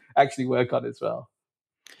actually work on as well.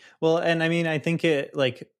 Well, and I mean, I think it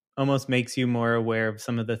like almost makes you more aware of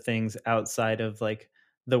some of the things outside of like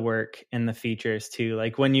the work and the features too.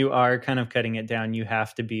 Like when you are kind of cutting it down, you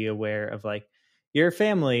have to be aware of like your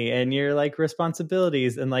family and your like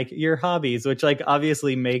responsibilities and like your hobbies, which like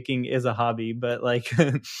obviously making is a hobby, but like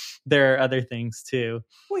there are other things too.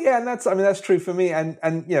 Well, yeah, and that's true for me. And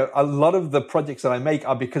a lot of the projects that I make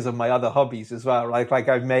are because of my other hobbies as well. Like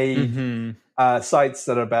I've made sites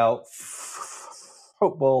that are about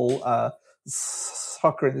football,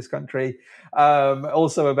 soccer in this country,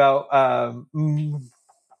 also about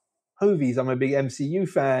movies. I'm a big MCU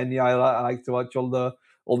fan. I like to watch all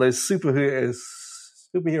those superhero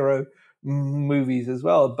movies as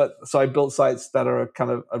well. But so I built sites that are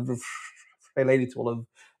kind of related to all of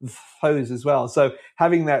those as well. So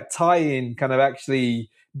having that tie-in kind of actually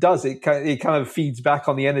does it kind of feeds back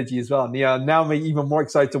on the energy as well. And now I'm even more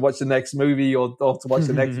excited to watch the next movie or to watch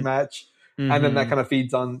the next match. And then that kind of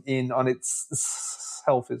feeds on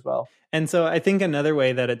itself as well. And so I think another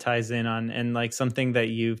way that it ties in on, and like something that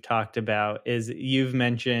you've talked about, is you've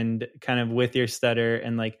mentioned kind of with your stutter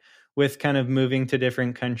and like with kind of moving to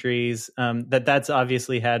different countries, that's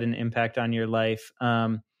obviously had an impact on your life.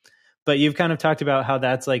 But you've kind of talked about how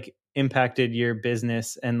that's like impacted your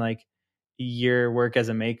business and like your work as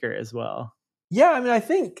a maker as well. Yeah, I mean, I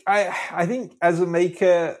think as a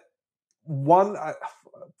maker,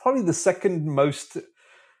 probably the second most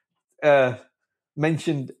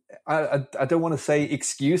mentioned, I don't want to say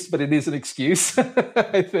excuse, but it is an excuse,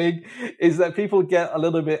 I think, is that people get a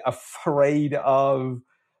little bit afraid of,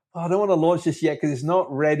 I don't want to launch this yet because it's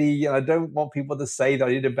not ready, and I don't want people to say that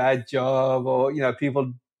I did a bad job, or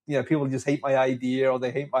people just hate my idea, or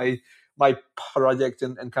they hate my project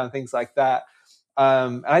and kind of things like that.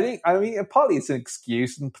 And I mean, partly it's an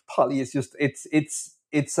excuse, and partly it's just it's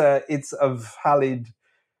a valid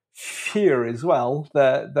fear as well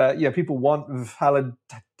that people want validation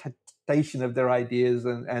interpretation of their ideas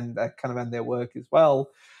and kind of and their work as well.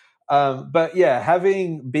 But yeah,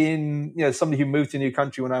 having been, somebody who moved to a new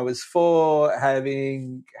country when I was 4,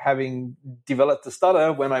 having developed a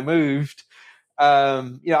stutter when I moved,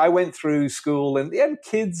 I went through school and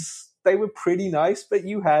kids, they were pretty nice, but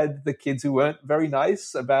you had the kids who weren't very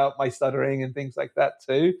nice about my stuttering and things like that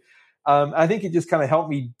too. I think it just kind of helped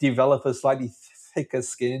me develop a slightly thicker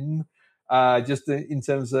skin, just in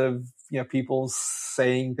terms of, people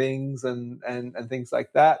saying things and things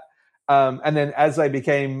like that. And then as I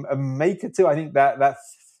became a maker too, I think that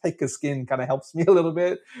thicker skin kind of helps me a little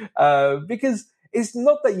bit, because it's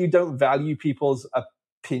not that you don't value people's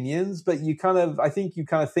opinions, but I think you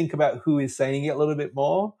think about who is saying it a little bit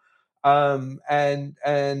more.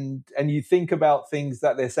 And you think about things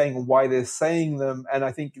that they're saying and why they're saying them. And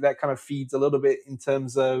I think that kind of feeds a little bit in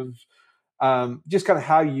terms of, just kind of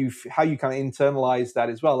how you kind of internalize that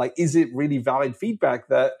as well. Like, is it really valid feedback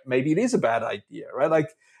that maybe it is a bad idea, right? Like,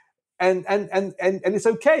 and it's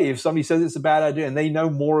okay if somebody says it's a bad idea and they know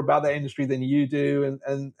more about that industry than you do.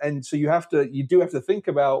 And so you do have to think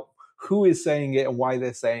about who is saying it and why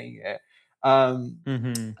they're saying it.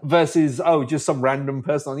 Versus, just some random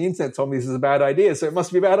person on the internet told me this is a bad idea, so it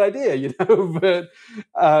must be a bad idea, but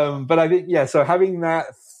I think, so having that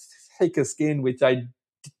thicker skin, which I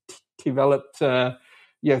developed,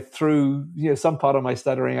 through, some part of my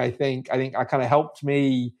stuttering, I think I kind of helped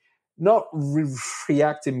me not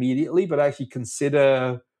react immediately, but actually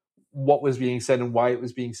consider what was being said and why it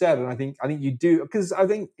was being said. And I think you do, because I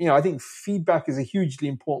think feedback is a hugely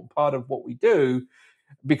important part of what we do,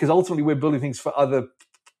 because ultimately we're building things for other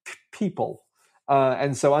people.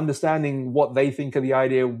 And so understanding what they think of the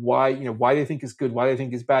idea, why they think is good, why they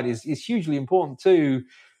think is bad is hugely important too.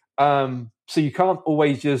 So you can't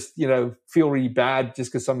always just, feel really bad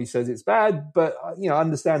just because somebody says it's bad, but,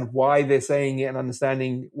 understand why they're saying it and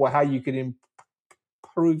understanding how you could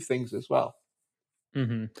improve things as well.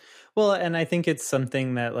 Mm-hmm. Well, and I think it's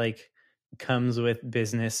something that comes with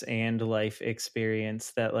business and life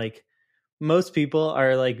experience, that most people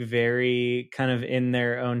are very kind of in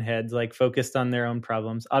their own heads, focused on their own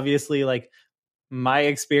problems. Obviously, my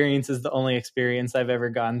experience is the only experience I've ever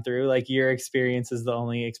gone through. Your experience is the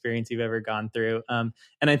only experience you've ever gone through. And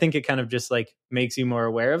I think it kind of just makes you more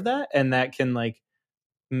aware of that. And that can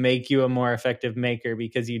make you a more effective maker,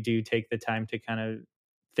 because you do take the time to kind of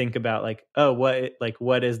think about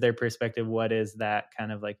what is their perspective? What is that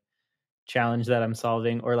kind of challenge that I'm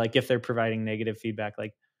solving? Or if they're providing negative feedback,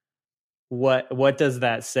 what does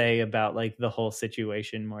that say about the whole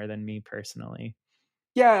situation more than me personally?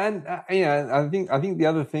 Yeah, and I think the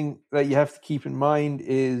other thing that you have to keep in mind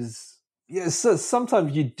is, so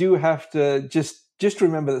sometimes you do have to just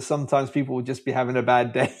remember that sometimes people will just be having a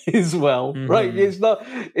bad day as well, right? It's not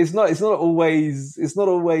always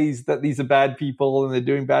that these are bad people and they're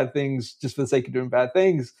doing bad things just for the sake of doing bad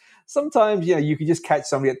things. Sometimes, you can just catch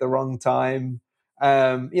somebody at the wrong time.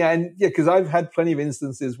 Because I've had plenty of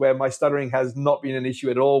instances where my stuttering has not been an issue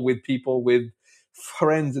at all with people, with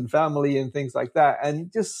friends and family and things like that.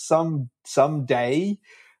 And just some day,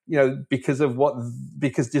 because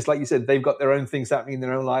just like you said, they've got their own things happening in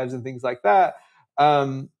their own lives and things like that.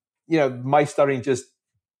 My stuttering just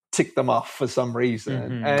ticked them off for some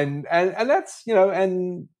reason. And that's,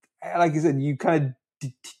 and like you said, you kind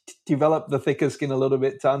of develop the thicker skin a little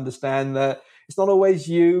bit to understand that it's not always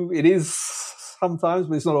you. It is sometimes,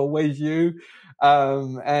 but it's not always you.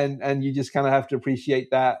 And you just kind of have to appreciate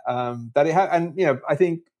that, I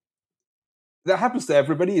think that happens to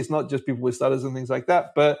everybody. It's not just people with stutters and things like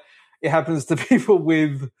that, but it happens to people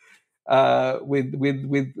with obstacles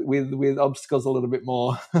a little bit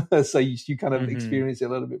more. So you kind of experience it a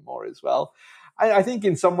little bit more as well. I think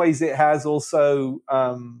in some ways it has also,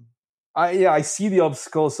 I see the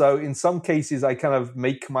obstacle. So in some cases I kind of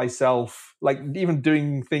make myself, even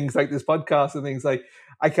doing things like this podcast and things, I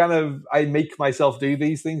make myself do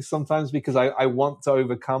these things sometimes because I want to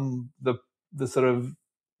overcome the sort of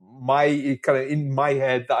my kind of in my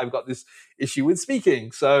head that I've got this issue with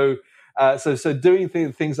speaking. So doing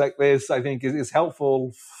things like this, I think is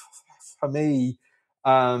helpful for me.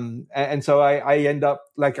 And so I end up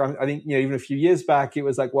I think, even a few years back, it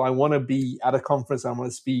was I want to be at a conference. I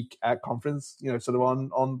want to speak at conference, sort of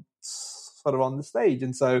on the stage.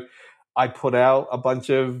 And so I put out a bunch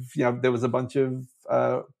of, there was a bunch of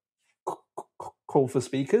call for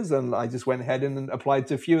speakers, and I just went ahead and applied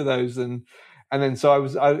to a few of those, and then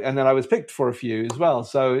I was picked for a few as well.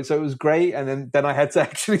 So it was great, and then I had to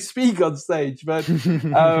actually speak on stage, but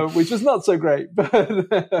which was not so great.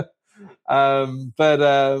 But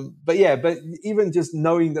even just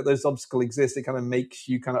knowing that those obstacles exist, it kind of makes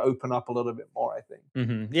you kind of open up a little bit more, I think.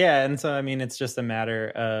 Yeah. And so, I mean, it's just a matter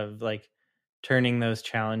of like turning those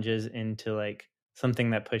challenges into like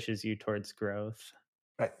something that pushes you towards growth.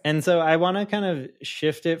 Right. And so I want to kind of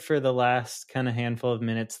shift it for the last kind of handful of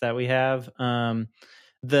minutes that we have.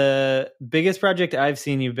 The biggest project I've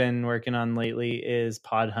seen you've been working on lately is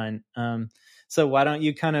Pod Hunt. So why don't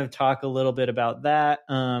you kind of talk a little bit about that,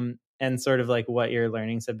 and sort of like what your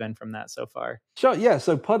learnings have been from that so far? Sure. Yeah.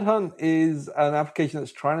 So Pod Hunt is an application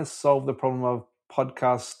that's trying to solve the problem of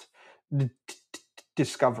podcast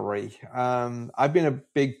discovery. I've been a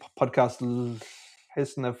big podcast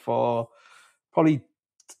listener for probably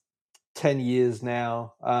 10 years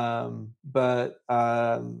now.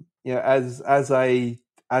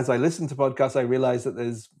 As I listen to podcasts, I realize that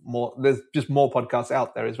there's just more podcasts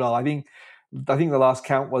out there as well. I think the last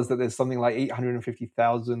count was that there's something like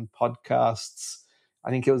 850,000 podcasts. I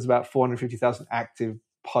think it was about 450,000 active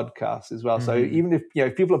podcasts as well. So even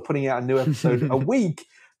if people are putting out a new episode a week,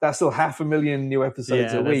 that's still 500,000 new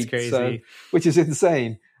episodes a week. Crazy. So, which is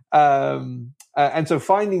insane. And so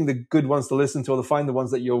finding the good ones to listen to, or to find the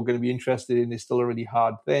ones that you're going to be interested in, is still a really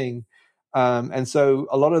hard thing. And so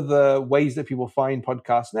a lot of the ways that people find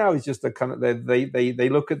podcasts now is just the kind of they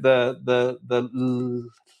look at the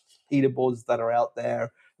leaderboards that are out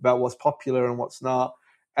there about what's popular and what's not.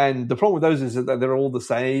 And the problem with those is that they're all the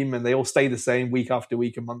same, and they all stay the same week after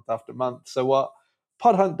week and month after month. So what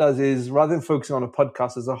Pod Hunt does is, rather than focusing on a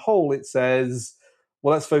podcast as a whole, it says,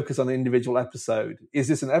 well, let's focus on the individual episode. Is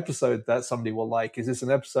this an episode that somebody will like? Is this an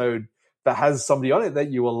episode that has somebody on it that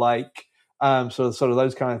you will like? Sort of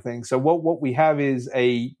those kind of things. So what we have is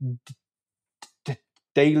a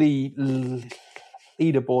daily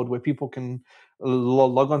leaderboard where people can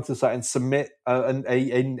log onto the site and submit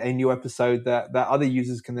a new episode that other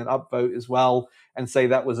users can then upvote as well, and say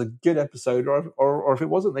that was a good episode, or if it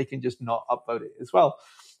wasn't, they can just not upvote it as well.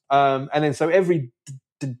 And then so every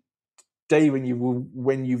day when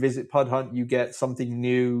you visit Pod Hunt, you get something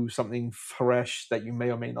new, something fresh that you may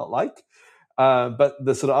or may not like. But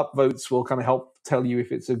the sort of upvotes will kind of help tell you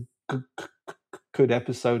if it's a good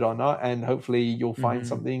episode or not, and hopefully you'll find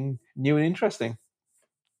something new and interesting.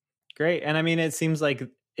 Great. And I mean, it seems like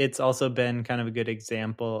it's also been kind of a good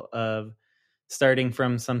example of starting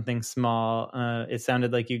from something small. It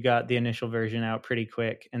sounded like you got the initial version out pretty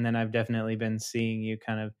quick, and then I've definitely been seeing you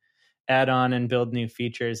kind of add on and build new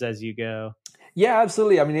features as you go. Yeah,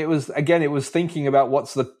 absolutely. I mean, it was thinking about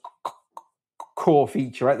what's the core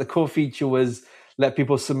feature, right? The core feature was let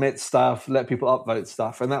people submit stuff, let people upvote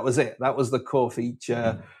stuff, and that was it. That was the core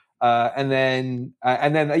feature. And then,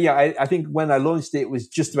 I think when I launched it, it was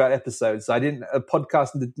just about episodes. A podcast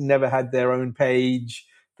never had their own page,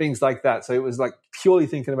 things like that. So it was like purely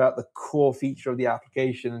thinking about the core feature of the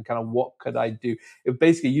application and kind of what could I do. It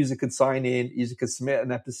basically, a user could sign in, user could submit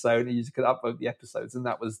an episode, a user could upvote the episodes, and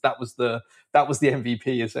that was the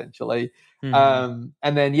MVP essentially. And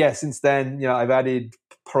then since then, I've added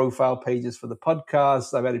profile pages for the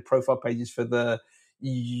podcast. I've added profile pages for the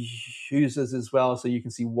users as well, so you can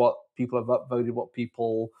see what people have upvoted, what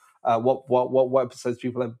people what episodes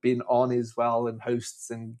people have been on as well, and hosts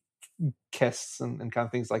and guests and kind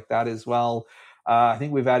of things like that as well. I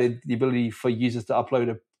think we've added the ability for users to upload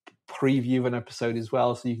a preview of an episode as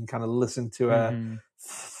well, so you can kind of listen to a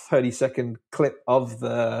 30-second clip of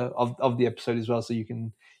the episode as well, so you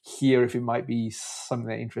can hear if it might be something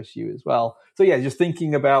that interests you as well. So just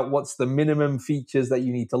thinking about what's the minimum features that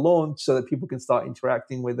you need to launch so that people can start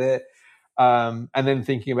interacting with it. And then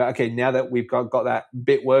thinking about, okay, now that we've got that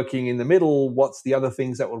bit working in the middle, what's the other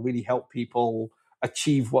things that will really help people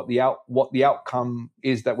achieve what the outcome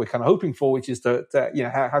is that we're kind of hoping for, which is to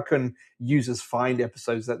how can users find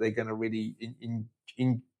episodes that they're going to really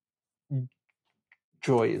enjoy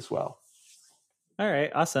as well. All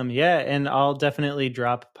right, awesome. Yeah, and I'll definitely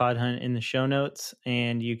drop Pod Hunt in the show notes,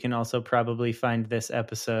 and you can also probably find this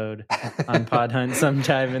episode on Pod Hunt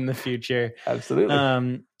sometime in the future. Absolutely.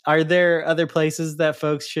 Are there other places that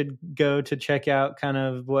folks should go to check out kind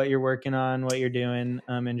of what you're working on, what you're doing,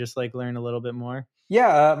 and just like learn a little bit more?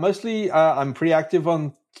 Yeah, mostly I'm pretty active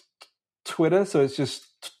on Twitter, so it's just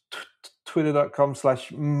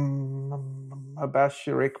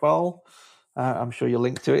twitter.com/Mubashir I'm sure you'll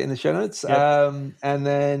link to it in the show notes. Yep. And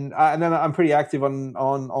then I'm pretty active on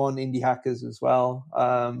Indie Hackers as well.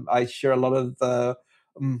 I share a lot of the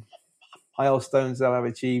milestones that I've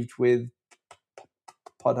achieved with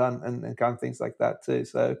Pod Hunt and kind of things like that too.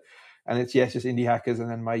 So, and it's just Indie Hackers,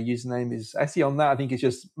 and then my username is actually on that. I think it's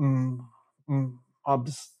just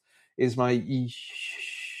Hubs is my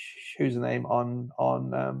username on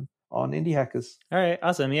Indie Hackers. All right,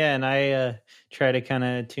 awesome. Yeah, and I try to kind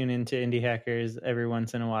of tune into Indie Hackers every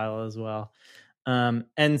once in a while as well.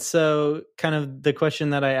 And so kind of the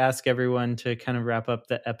question that I ask everyone to kind of wrap up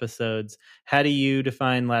the episodes, how do you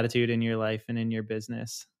define latitude in your life and in your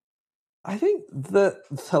business? I think the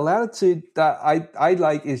latitude that I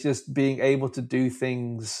like is just being able to do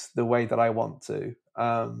things the way that I want to.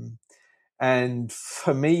 And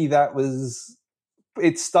for me,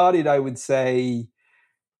 it started, I would say,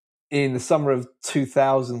 in the summer of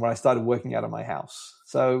 2000 when I started working out of my house.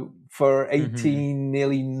 So for 18,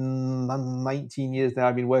 nearly 19 years now,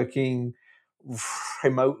 I've been working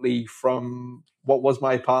remotely from what was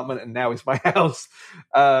my apartment and now is my house.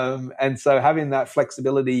 And so having that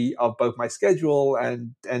flexibility of both my schedule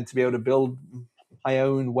and to be able to build my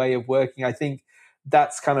own way of working, I think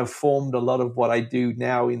that's kind of formed a lot of what I do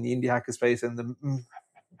now in the indie hacker space and the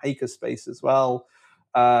maker space as well.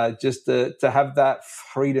 Just to have that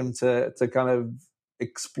freedom to kind of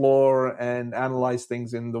explore and analyze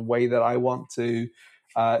things in the way that I want to,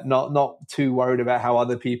 not too worried about how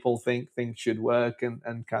other people think things should work and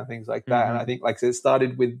kind of things like that. And I think, like I said, it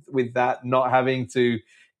started with that, not having to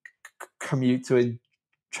commute to a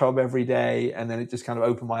job every day, and then it just kind of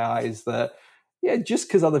opened my eyes that just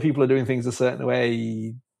because other people are doing things a certain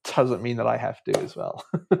way doesn't mean that I have to as well.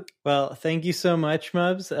 Well, thank you so much,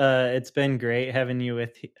 Mubs. It's been great having you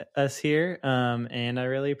with us here, and I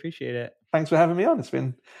really appreciate it. Thanks for having me on. It's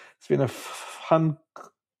been a fun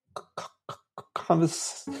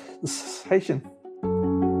conversation.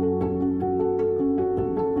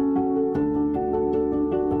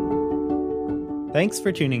 Thanks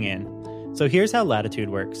for tuning in. So here's how Latitude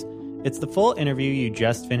works. It's the full interview you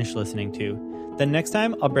just finished listening to. Then next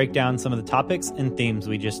time, I'll break down some of the topics and themes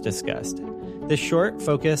we just discussed. This short,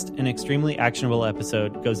 focused, and extremely actionable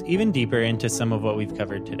episode goes even deeper into some of what we've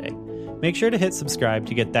covered today. Make sure to hit subscribe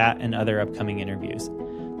to get that and other upcoming interviews.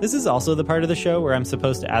 This is also the part of the show where I'm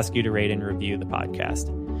supposed to ask you to rate and review the podcast.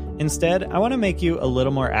 Instead, I want to make you a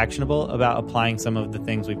little more actionable about applying some of the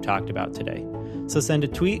things we've talked about today. So send a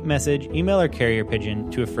tweet, message, email, or carrier pigeon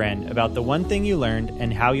to a friend about the one thing you learned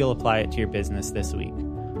and how you'll apply it to your business this week.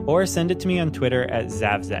 Or send it to me on Twitter at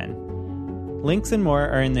Zavzen. Links and more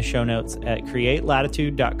are in the show notes at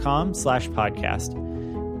createlatitude.com/podcast.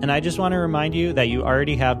 And I just want to remind you that you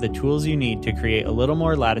already have the tools you need to create a little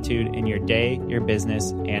more latitude in your day, your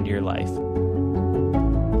business, and your life.